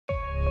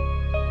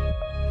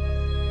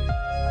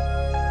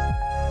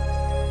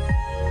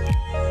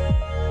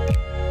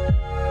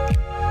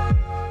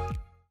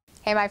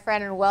Hey, my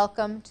friend, and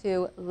welcome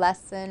to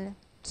Lesson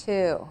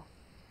 2.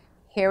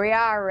 Here we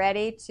are,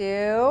 ready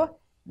to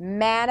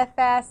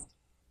manifest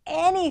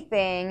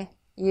anything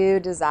you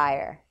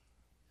desire.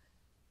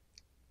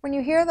 When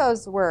you hear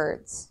those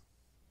words,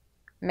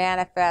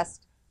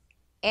 manifest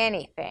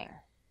anything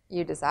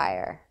you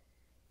desire,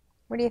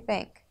 what do you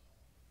think?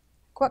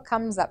 What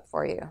comes up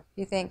for you?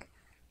 You think,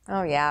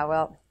 oh yeah,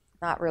 well,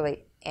 not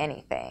really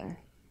anything,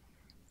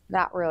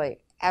 not really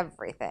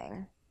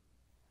everything.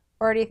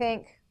 Or do you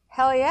think,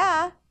 hell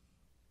yeah,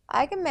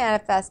 I can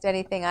manifest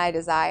anything I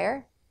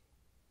desire?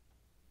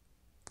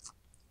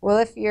 Well,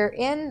 if you're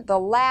in the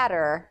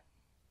latter,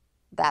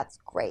 that's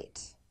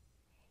great.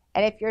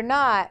 And if you're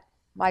not,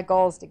 my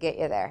goal is to get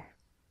you there.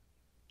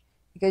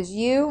 Because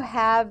you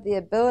have the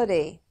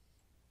ability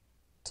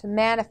to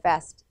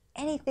manifest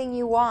anything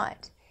you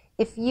want.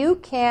 If you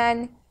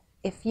can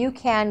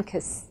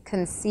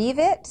conceive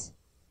it,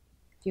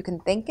 if you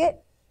can think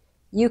it,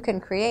 you can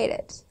create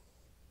it.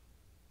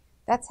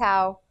 That's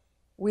how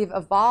we've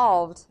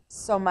evolved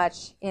so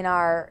much in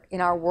our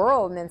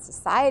world and in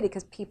society,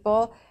 because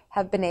people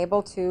have been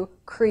able to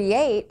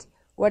create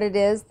what it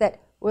is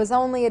that was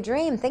only a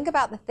dream. Think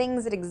about the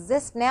things that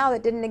exist now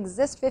that didn't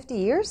exist 50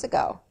 years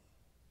ago.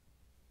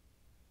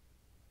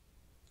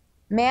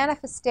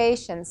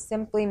 Manifestation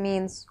simply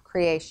means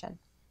creation.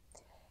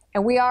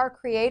 And we are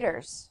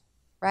creators,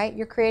 right?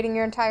 You're creating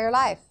your entire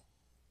life,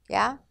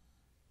 yeah?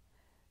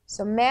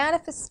 So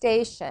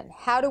manifestation,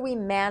 how do we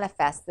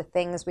manifest the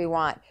things we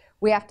want?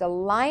 We have to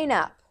line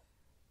up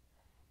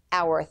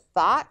our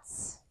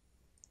thoughts,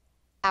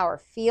 our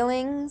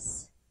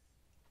feelings,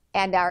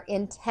 and our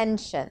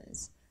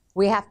intentions.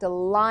 We have to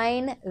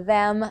line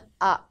them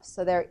up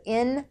so they're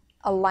in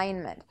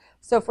alignment.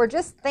 So if we're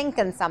just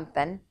thinking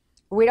something,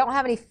 we don't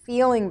have any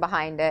feeling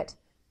behind it,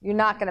 you're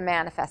not going to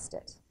manifest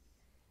it.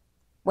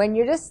 When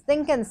you're just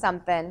thinking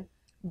something,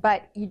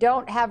 but you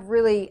don't have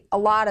really a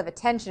lot of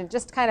attention,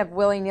 just kind of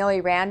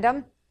willy-nilly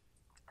random,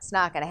 it's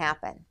not going to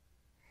happen.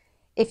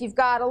 If you've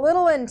got a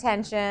little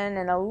intention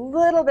and a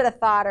little bit of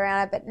thought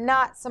around it, but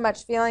not so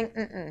much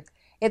feeling,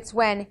 it's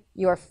when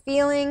your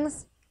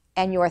feelings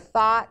and your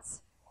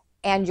thoughts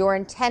and your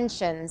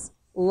intentions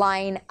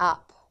line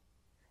up.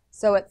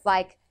 So it's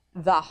like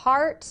the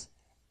heart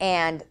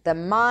and the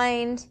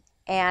mind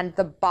and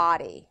the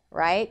body,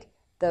 right?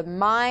 The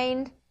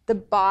mind, the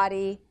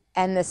body,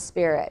 and the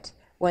spirit.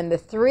 When the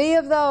three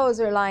of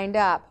those are lined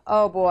up,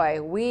 oh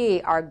boy,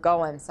 we are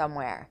going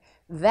somewhere.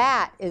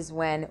 That is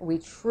when we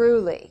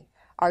truly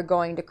are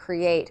going to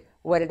create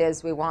what it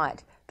is we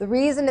want. The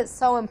reason it's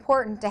so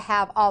important to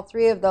have all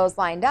three of those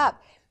lined up,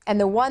 and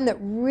the one that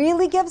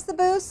really gives the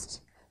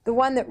boost, the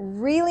one that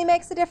really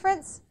makes a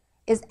difference,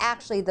 is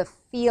actually the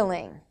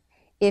feeling.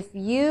 If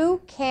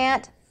you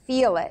can't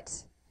feel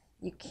it,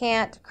 you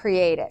can't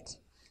create it.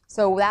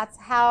 So that's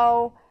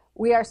how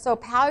we are so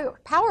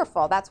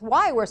powerful. That's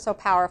why we're so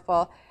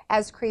powerful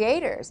as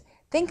creators.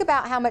 Think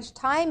about how much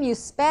time you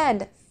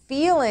spend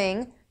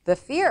feeling the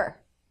fear.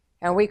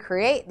 And we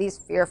create these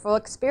fearful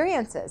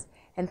experiences.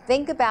 And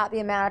think about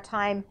the amount of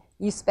time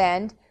you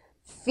spend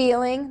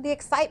feeling the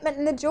excitement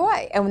and the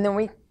joy. And then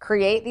we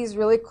create these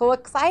really cool,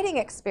 exciting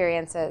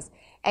experiences.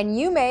 And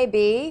you may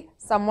be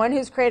someone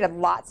who's created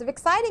lots of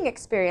exciting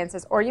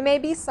experiences, or you may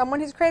be someone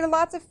who's created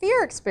lots of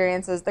fear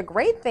experiences. The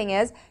great thing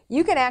is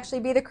you can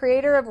actually be the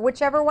creator of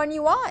whichever one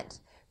you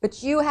want.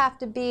 But you have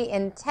to be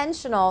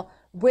intentional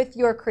with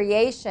your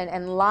creation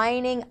and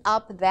lining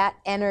up that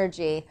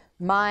energy,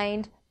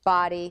 mind,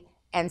 body,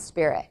 and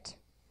spirit.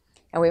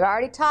 And we've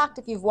already talked,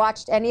 if you've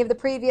watched any of the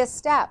previous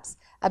steps,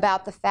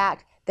 about the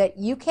fact that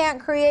you can't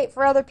create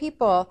for other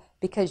people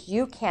because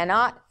you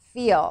cannot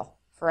feel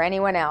for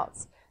anyone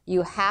else.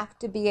 You have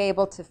to be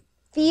able to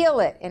feel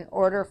it in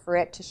order for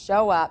it to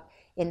show up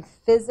in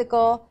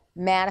physical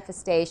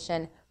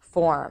manifestation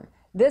form.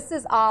 This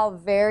is all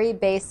very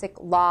basic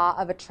law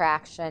of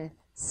attraction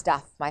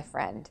stuff, my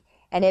friend.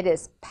 And it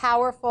is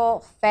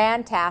powerful,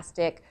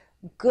 fantastic,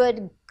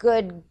 good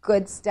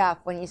stuff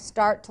when you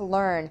start to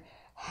learn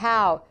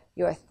how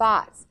your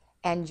thoughts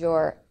and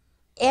your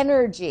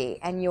energy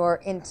and your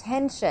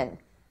intention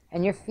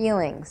and your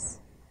feelings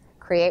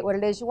create what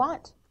it is you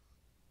want.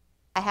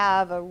 I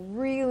have a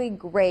really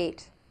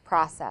great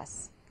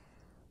process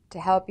to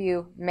help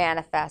you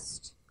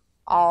manifest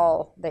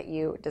all that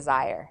you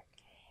desire.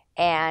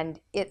 And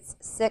it's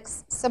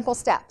 6 simple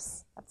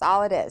steps. That's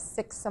all it is,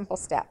 6 simple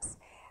steps.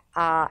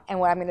 And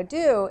what I'm going to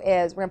do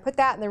is we're going to put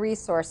that in the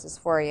resources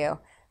for you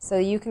so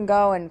you can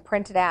go and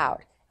print it out.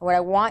 And what I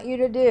want you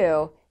to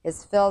do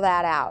is fill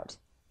that out.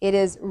 It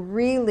is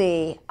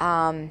really,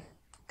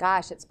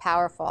 it's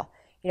powerful.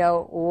 You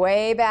know,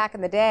 way back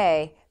in the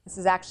day, this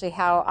is actually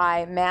how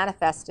I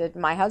manifested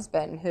my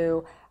husband,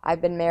 who I've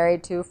been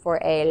married to for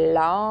a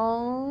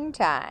long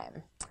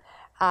time.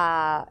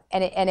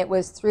 And it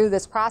was through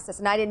this process,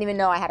 and I didn't even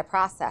know I had a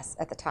process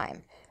at the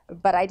time,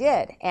 but I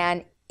did,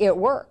 and it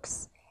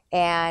works.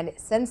 And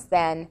since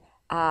then,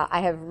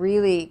 I have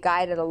really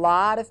guided a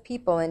lot of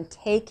people in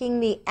taking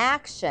the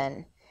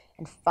action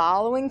and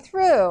following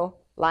through,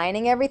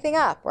 lining everything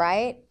up,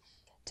 right,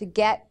 to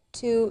get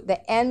to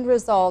the end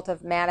result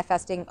of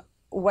manifesting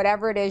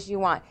whatever it is you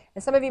want.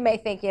 And some of you may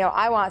think,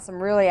 I want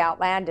some really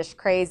outlandish,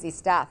 crazy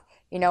stuff.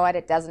 You know what?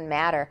 It doesn't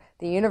matter.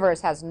 The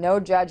universe has no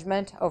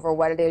judgment over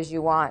what it is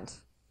you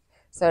want.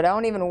 So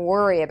don't even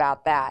worry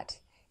about that.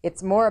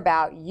 It's more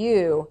about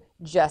you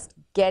just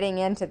getting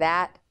into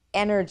that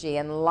energy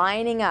and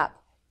lining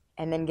up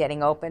and then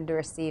getting open to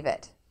receive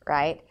it,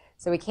 right?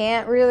 So we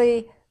can't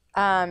really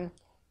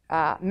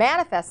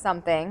manifest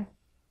something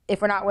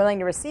if we're not willing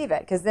to receive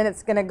it, because then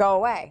it's going to go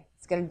away.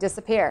 It's going to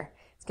disappear.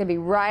 It's going to be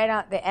right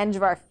on the edge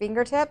of our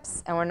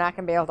fingertips, and we're not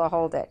going to be able to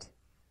hold it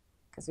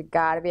because we've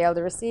got to be able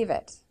to receive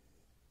it.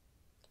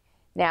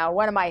 Now,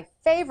 one of my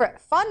favorite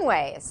fun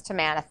ways to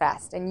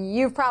manifest, and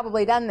you've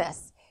probably done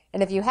this,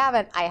 and if you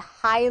haven't, I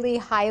highly,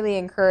 highly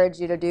encourage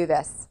you to do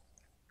this,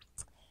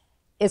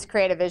 is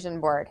create a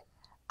vision board.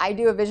 I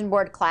do a vision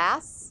board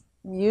class,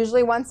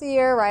 usually once a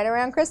year, right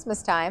around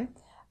Christmas time,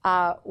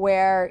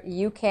 where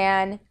you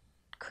can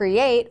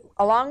create,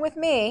 along with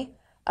me,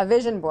 a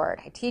vision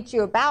board. I teach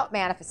you about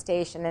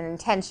manifestation and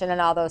intention and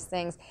all those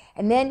things.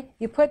 And then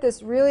you put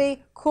this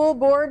really cool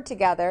board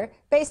together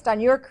based on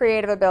your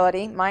creative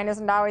ability. Mine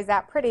isn't always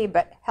that pretty,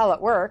 but hell,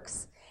 it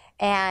works.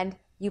 And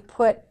you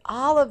put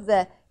all of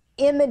the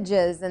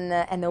images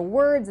and the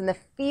words and the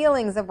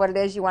feelings of what it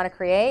is you want to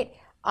create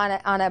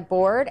on a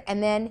board,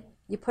 and then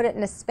you put it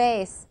in a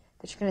space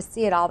that you're going to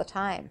see it all the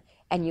time.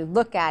 And you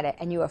look at it,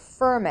 and you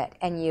affirm it,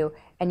 and you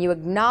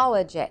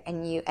acknowledge it,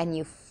 and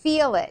you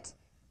feel it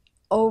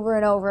over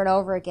and over and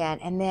over again.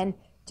 And then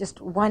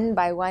just one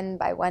by one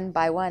by one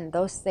by one,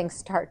 those things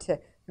start to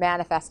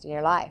manifest in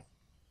your life.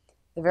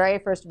 The very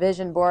first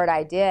vision board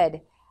I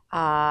did,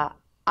 I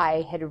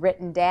had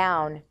written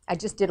down, I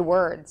just did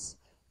words,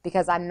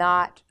 because I'm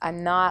not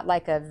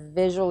like a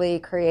visually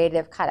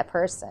creative kind of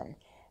person.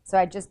 So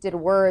I just did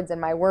words, and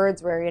my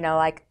words were,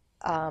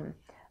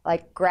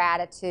 like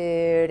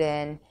gratitude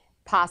and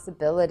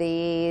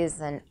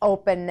possibilities and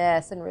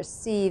openness and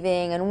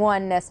receiving and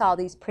oneness, all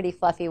these pretty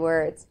fluffy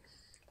words.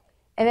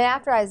 And then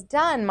after I was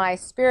done, my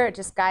spirit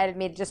just guided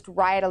me to just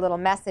write a little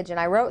message, and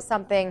I wrote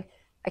something,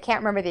 I can't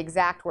remember the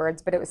exact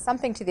words, but it was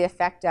something to the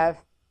effect of,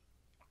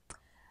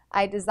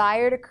 I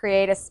desire to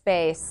create a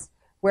space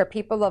where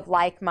people of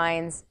like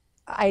minds,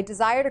 I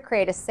desire to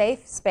create a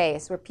safe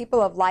space where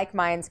people of like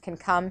minds can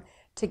come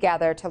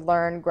together to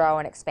learn, grow,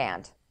 and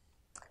expand.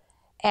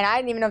 And I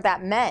didn't even know what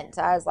that meant.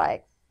 I was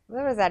like,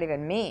 what does that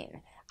even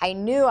mean? I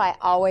knew I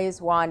always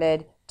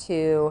wanted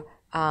to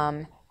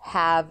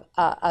have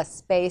a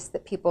space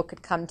that people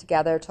could come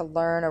together to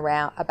learn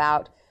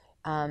about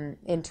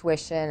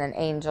intuition and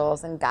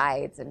angels and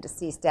guides and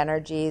deceased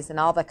energies and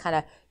all the kind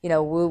of,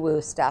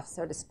 woo-woo stuff,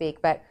 so to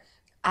speak. But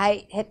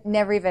I had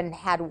never even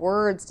had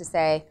words to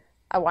say,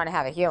 I want to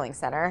have a healing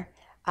center.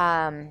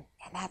 And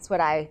that's what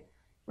I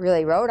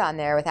really wrote on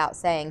there without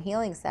saying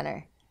healing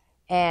center.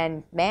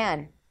 And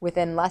man,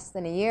 within less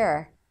than a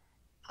year,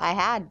 I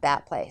had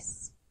that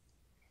place.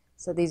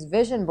 So these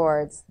vision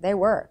boards, they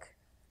work.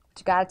 But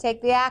you got to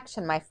take the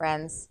action, my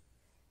friends.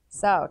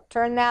 So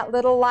turn that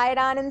little light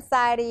on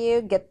inside of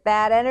you. Get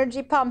that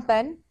energy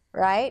pumping,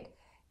 right?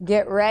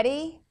 Get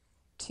ready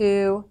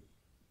to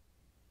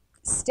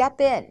step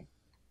in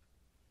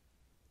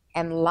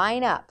and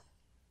line up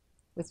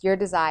with your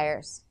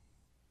desires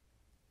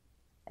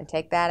and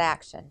take that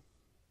action.